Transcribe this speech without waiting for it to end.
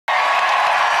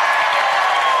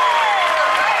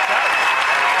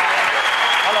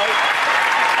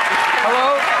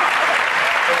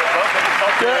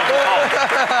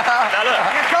Now look.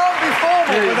 You can't be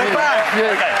formal with a bag.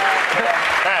 Okay.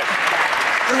 Now,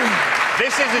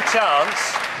 this is a chance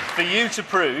for you to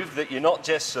prove that you're not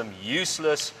just some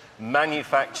useless,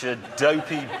 manufactured,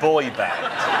 dopey boy band.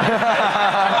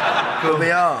 Well,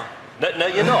 we are. No,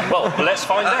 you're not. Well, let's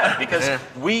find out, because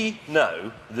we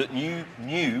know that you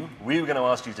knew we were going to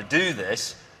ask you to do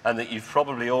this, and that you've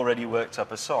probably already worked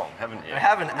up a song, haven't you? We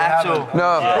haven't at all.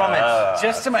 No. Promise.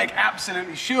 Just to make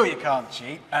absolutely sure you can't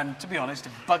cheat, and to be honest, to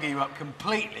bugger you up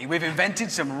completely, we've invented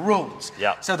some rules.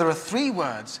 Yeah. So there are 3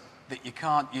 words that you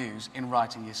can't use in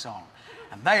writing your song.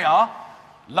 And they are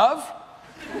love,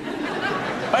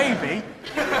 baby,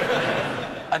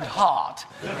 and heart.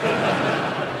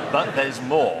 But there's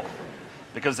more,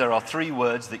 because there are 3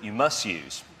 words that you must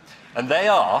use. And they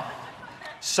are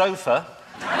sofa,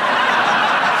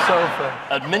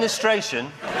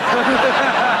 administration,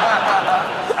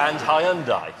 and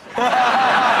Hyundai.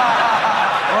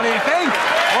 What do you think?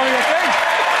 What do you think?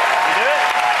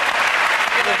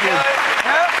 You do it?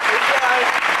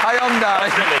 Hyundai.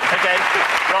 Brilliant. OK,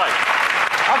 right.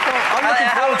 I'm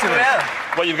looking forward to this.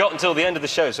 Well, you've got until the end of the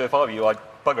show, so if I were you, I'd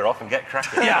bugger off and get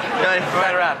cracking. Yeah.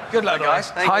 Right around. Good luck,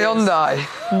 guys. Hyundai.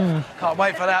 Can't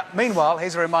wait for that. Meanwhile,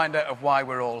 here's a reminder of why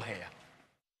we're all here.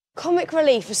 Comic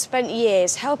Relief has spent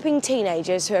years helping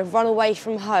teenagers who have run away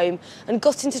from home and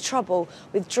got into trouble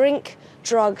with drink,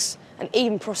 drugs and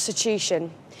even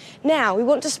prostitution. Now we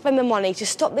want to spend the money to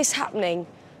stop this happening,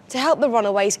 to help the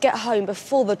runaways get home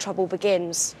before the trouble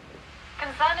begins.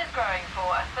 Concern is growing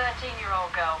for a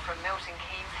 13-year-old girl from Milton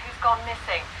Keynes who's gone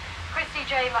missing. Christy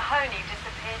J. Mahoney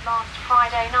disappeared last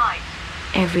Friday night.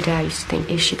 Every day I used to think,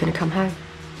 is she going to come home?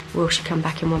 Will she come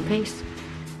back in one piece?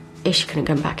 Is she going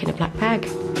to come back in a black bag?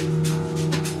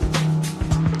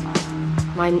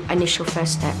 My initial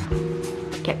first step,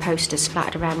 get posters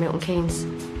splattered around Milton Keynes.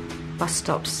 Bus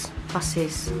stops,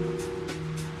 buses,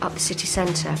 up the city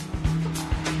centre.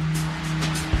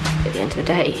 At the end of the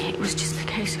day, it was just a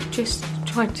case of just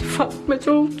trying to find my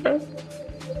daughter.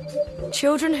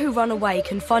 Children who run away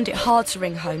can find it hard to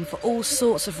ring home for all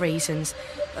sorts of reasons,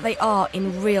 but they are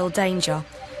in real danger.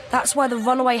 That's why the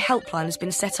Runaway Helpline has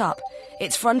been set up.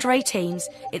 It's for under 18s,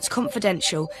 it's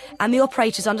confidential, and the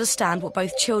operators understand what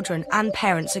both children and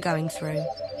parents are going through.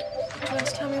 Do you want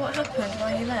to tell me what happened,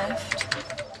 why you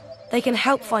left? They can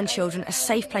help find children a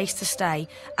safe place to stay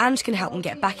and can help them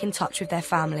get back in touch with their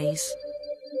families.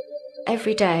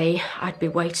 Every day I'd be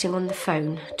waiting on the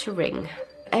phone to ring.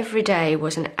 Every day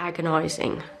was an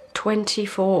agonising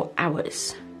 24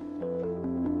 hours.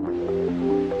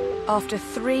 After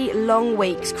 3 long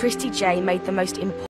weeks, Christy J made the most important